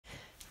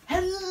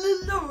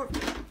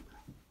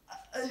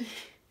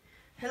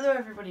Hello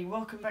everybody,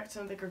 welcome back to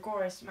the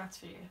Gregorius maths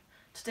video.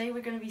 Today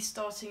we're going to be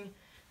starting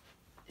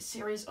a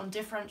series on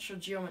differential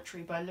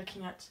geometry by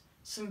looking at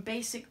some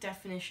basic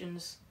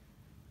definitions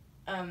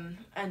and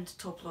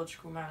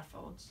topological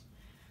manifolds.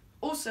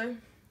 Also,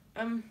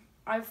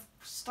 I've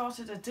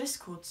started a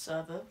Discord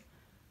server,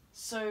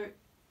 so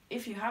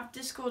if you have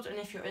Discord and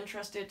if you're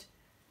interested,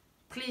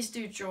 please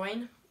do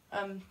join.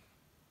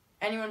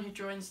 Anyone who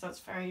joins, that's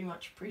very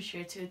much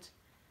appreciated.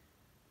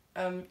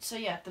 So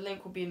yeah, the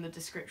link will be in the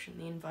description,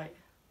 the invite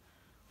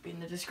will be in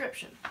the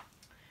description.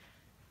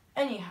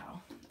 Anyhow,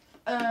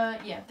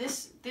 yeah,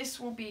 this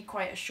will be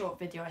quite a short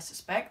video, I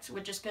suspect. We're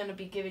just going to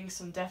be giving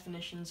some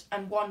definitions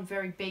and one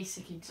very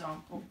basic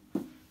example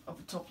of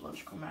a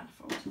topological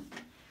manifold.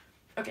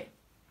 Okay,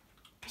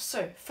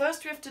 so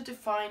first we have to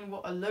define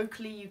what a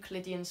locally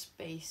Euclidean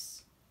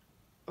space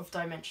of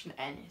dimension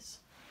n is.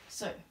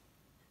 So,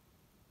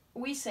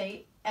 we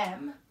say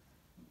M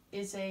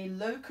is a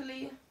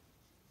locally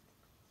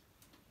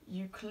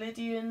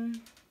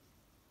Euclidean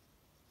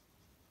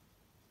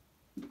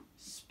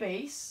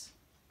space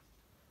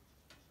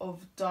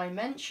of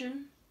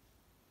dimension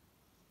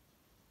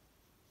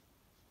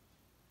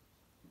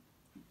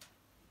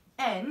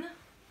n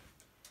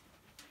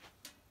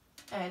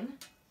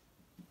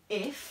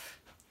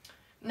if,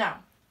 now,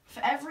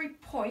 for every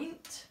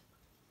point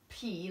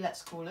P,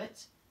 let's call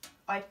it,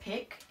 I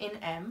pick in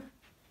M,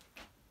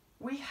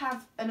 we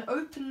have an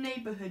open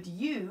neighbourhood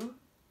U,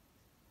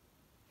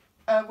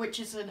 which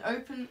is an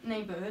open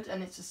neighbourhood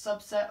and it's a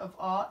subset of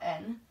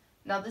Rn.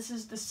 Now this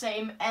is the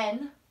same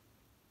n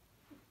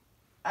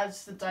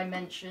as the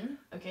dimension,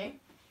 okay?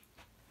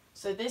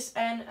 So this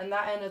n and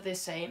that n are the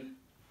same,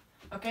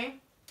 okay?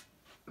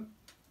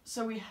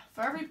 So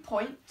for every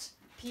point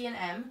P and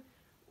M,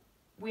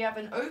 we have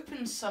an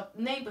open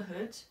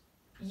neighbourhood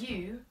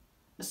U,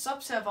 a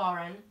subset of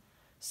Rn,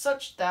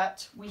 such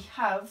that we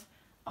have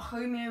a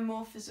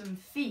homeomorphism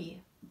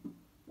phi,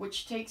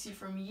 which takes you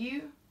from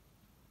U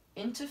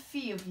into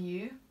phi of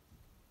U,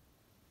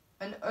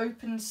 an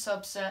open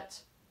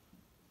subset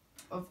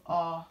of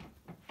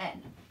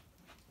Rn.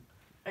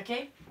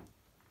 Okay?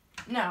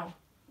 Now,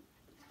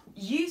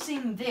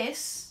 using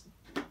this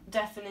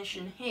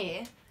definition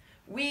here,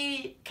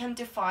 we can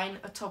define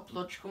a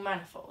topological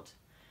manifold.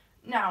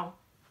 Now,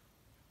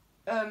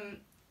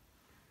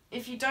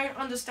 if you don't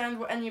understand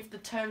what any of the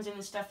terms in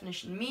this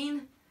definition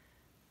mean,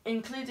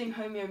 including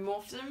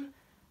homeomorphism,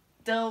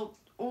 they'll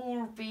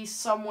all be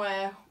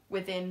somewhere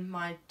within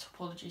my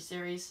topology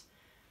series.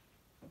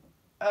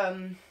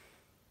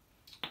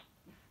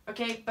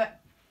 Okay, but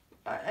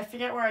I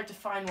forget where I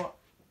define what...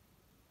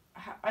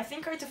 I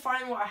think I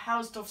define what a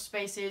Hausdorff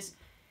space is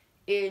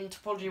in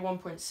topology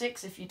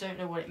 1.6, if you don't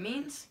know what it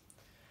means.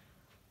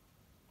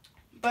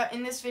 But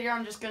in this video,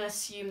 I'm just going to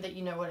assume that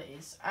you know what it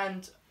is.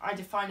 And I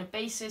define a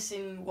basis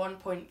in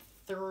 1.3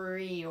 or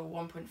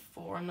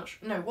 1.4, I'm not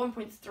sure. No,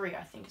 1.3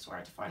 I think is where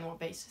I define what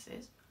basis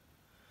is.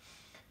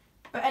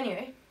 But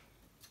anyway,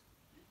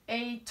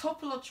 a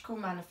topological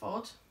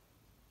manifold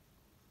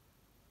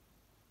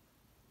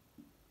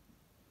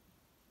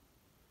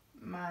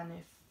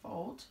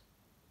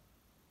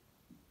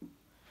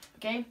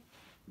okay,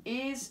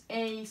 is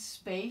a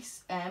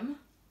space M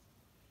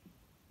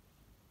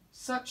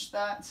such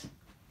that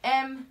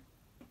M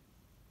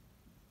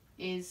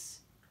is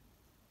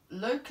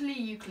locally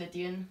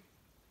Euclidean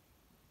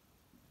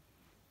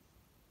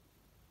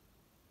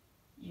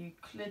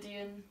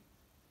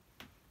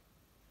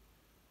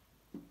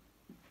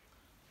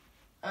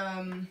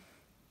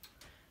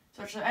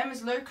such that M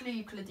is locally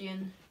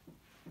Euclidean,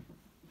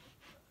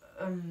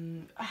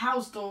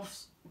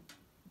 Hausdorff's,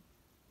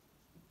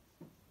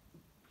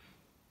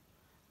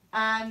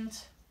 and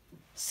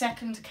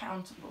second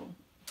countable.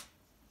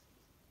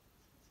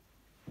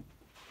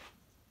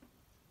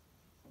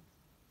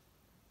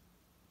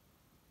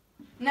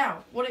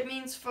 Now, what it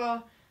means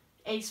for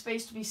a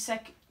space to be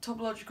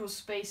topological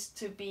space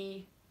to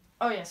be,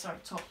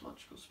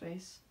 topological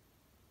space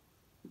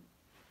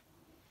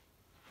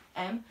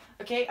M,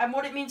 okay, and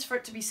what it means for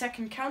it to be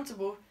second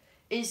countable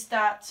is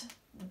that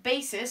the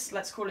basis,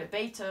 let's call it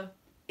beta,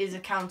 is a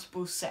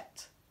countable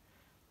set.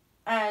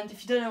 And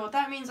if you don't know what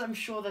that means, I'm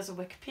sure there's a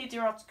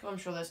Wikipedia article, I'm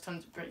sure there's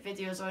tons of great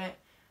videos on it.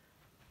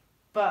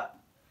 But,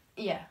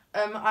 yeah,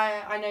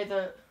 I know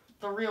that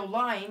the real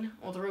line,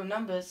 or the real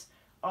numbers,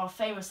 are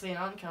famously an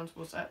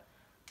uncountable set.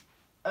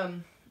 But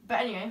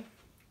anyway,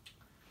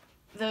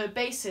 the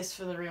basis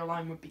for the real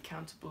line would be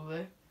countable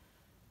though.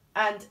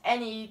 And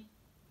any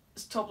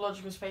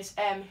topological space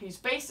M whose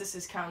basis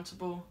is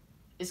countable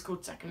is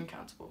called second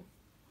countable.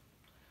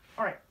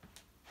 Alright,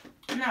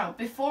 now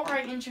before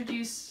I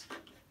introduce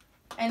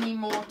any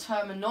more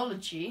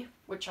terminology,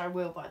 which I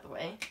will by the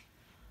way,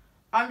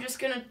 I'm just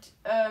going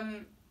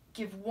to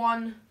give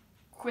one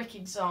quick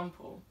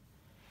example.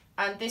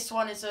 And this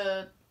one is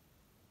a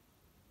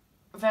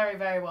very,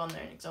 very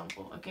well-known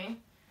example, okay?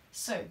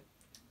 So,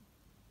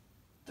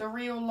 the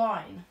real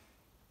line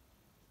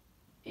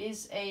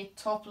is a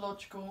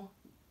topological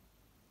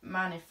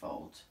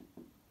manifold,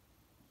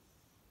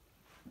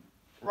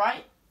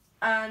 right?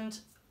 And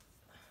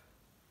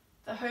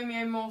the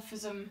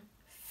homeomorphism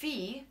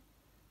phi,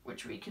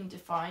 which we can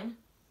define,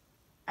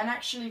 and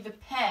actually the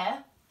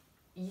pair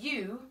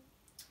U,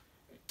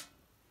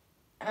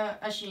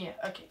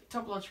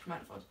 topological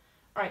manifold.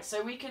 Alright,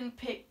 so we can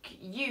pick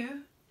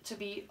U to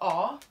be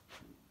R,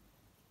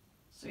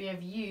 so we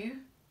have U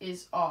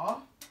is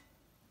R,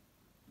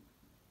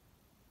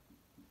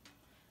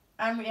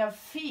 and we have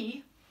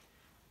phi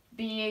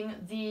being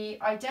the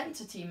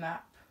identity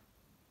map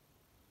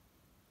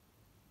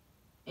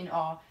in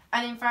R.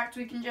 And in fact,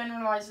 we can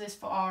generalize this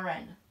for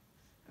Rn.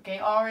 Okay,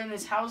 Rn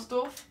is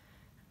Hausdorff,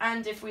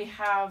 and if we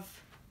have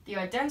the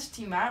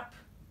identity map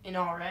in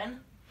Rn,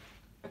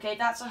 okay,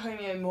 that's a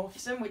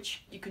homeomorphism,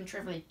 which you can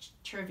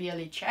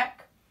trivially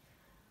check.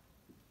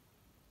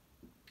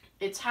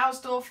 It's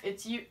Hausdorff,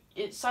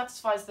 it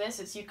satisfies this,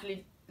 it's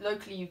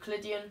locally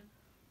Euclidean,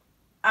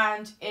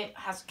 and it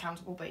has a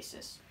countable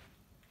basis.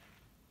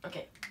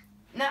 Okay,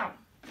 now,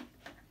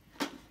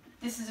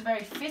 this is a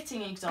very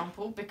fitting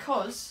example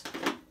because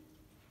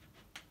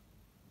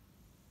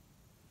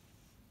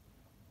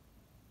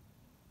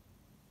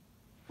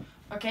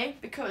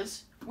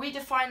we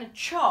define a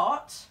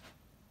chart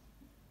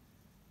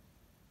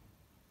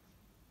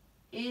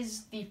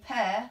is the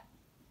pair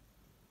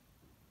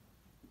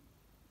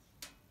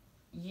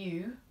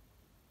U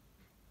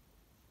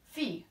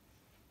phi,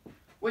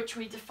 which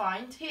we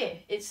defined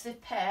here. It's the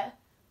pair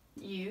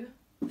U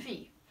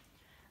phi.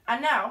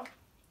 And now,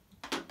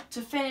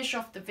 to finish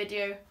off the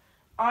video,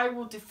 I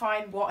will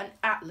define what an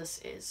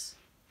atlas is.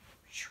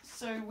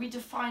 So we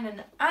define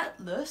an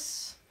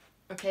atlas,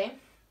 okay?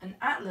 An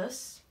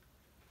atlas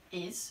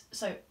is,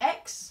 so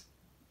X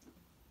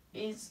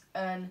is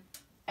an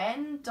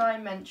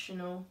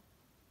n-dimensional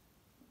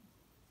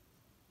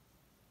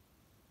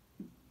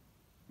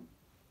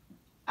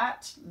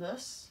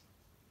atlas,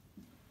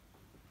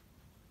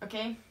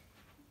 okay?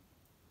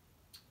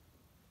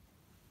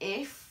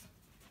 If,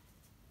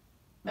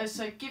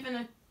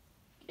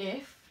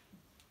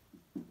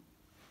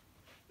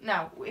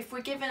 now, if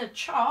we're given a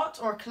chart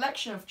or a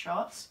collection of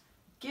charts,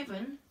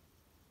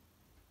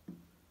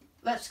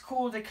 let's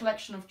call the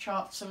collection of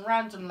charts some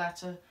random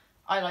letter,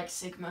 I like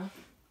sigma.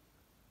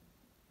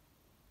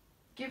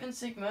 Given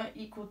sigma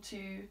equal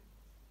to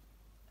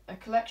a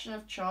collection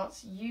of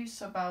charts U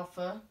sub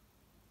alpha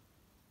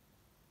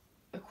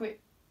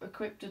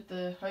equipped with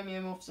the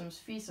homeomorphisms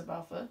phi sub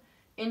alpha,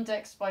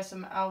 indexed by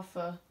some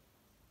alpha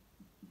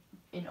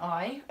in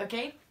I,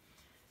 okay?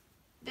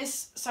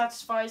 This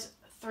satisfies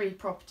three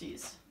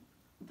properties.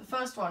 The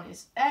first one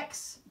is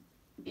X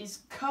is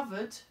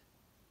covered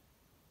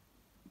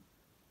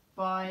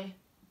by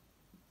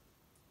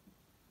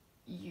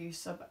U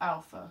sub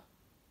alpha.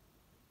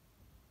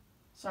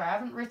 Sorry, I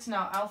haven't written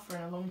out alpha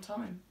in a long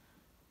time.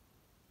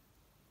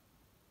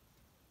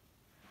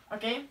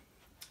 Okay?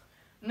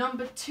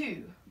 Number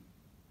two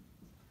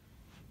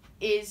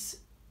is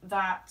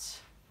that,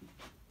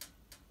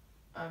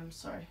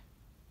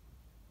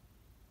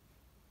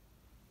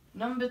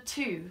 Number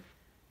two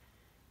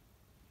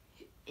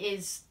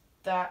is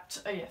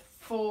that,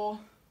 for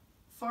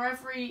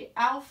every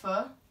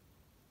alpha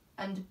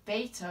and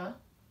beta,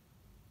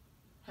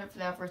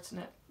 hopefully I've written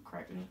it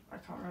correctly, I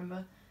can't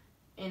remember,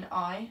 in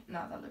I,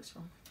 no, that looks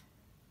wrong.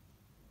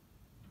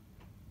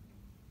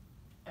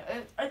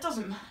 It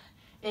doesn't matter,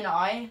 in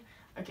I,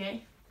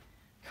 okay,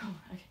 cool,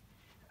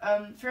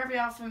 okay. For every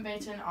alpha and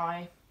beta in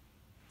I,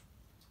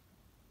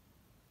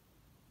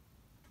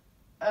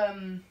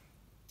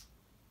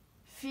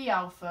 phi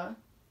alpha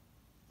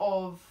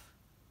of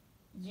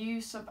U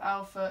sub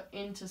alpha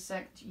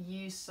intersect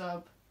U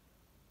sub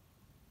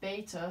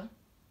beta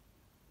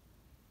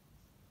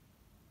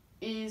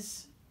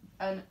is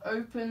an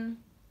open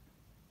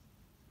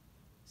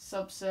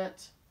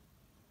subset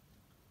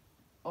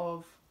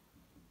of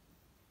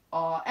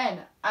Rn,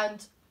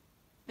 and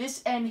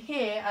this n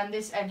here and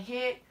this n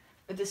here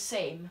are the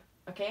same,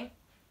 okay?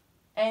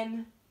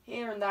 N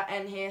here and that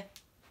n here,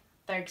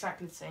 they're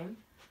exactly the same,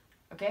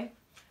 okay?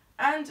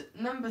 And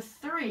number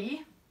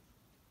three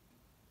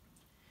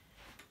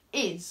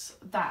is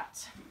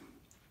that,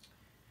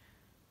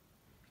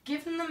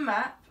 given the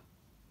map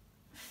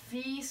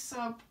phi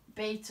sub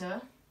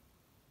beta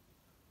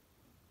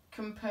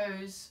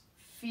compose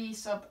phi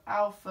sub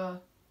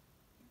alpha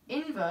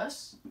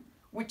inverse,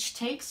 which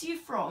takes you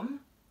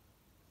from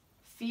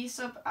phi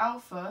sub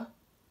alpha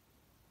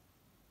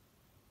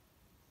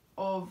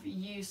of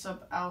U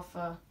sub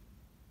alpha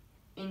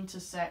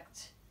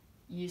intersect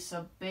U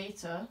sub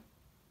beta,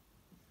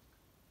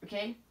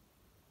 okay,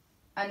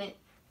 and it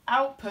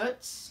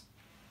outputs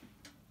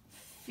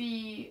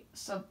phi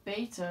sub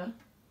beta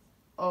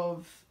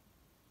of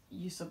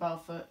U sub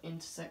alpha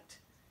intersect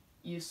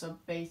U sub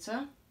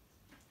beta,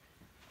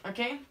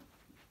 okay,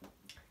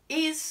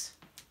 is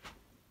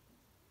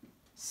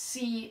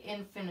C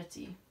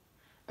infinity,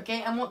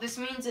 okay, and what this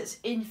means, it's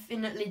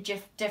infinitely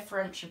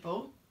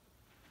differentiable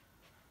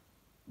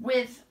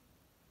with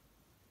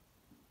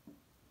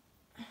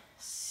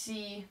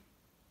C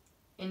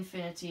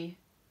infinity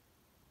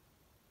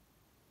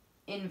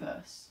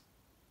inverse.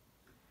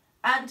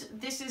 And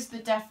this is the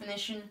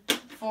definition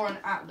for an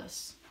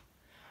atlas.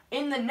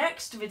 In the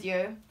next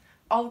video,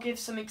 I'll give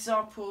some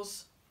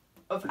examples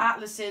of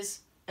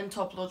atlases and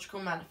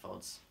topological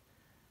manifolds.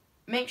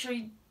 Make sure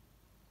you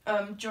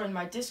join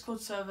my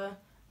Discord server,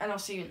 and I'll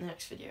see you in the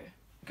next video.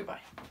 Goodbye.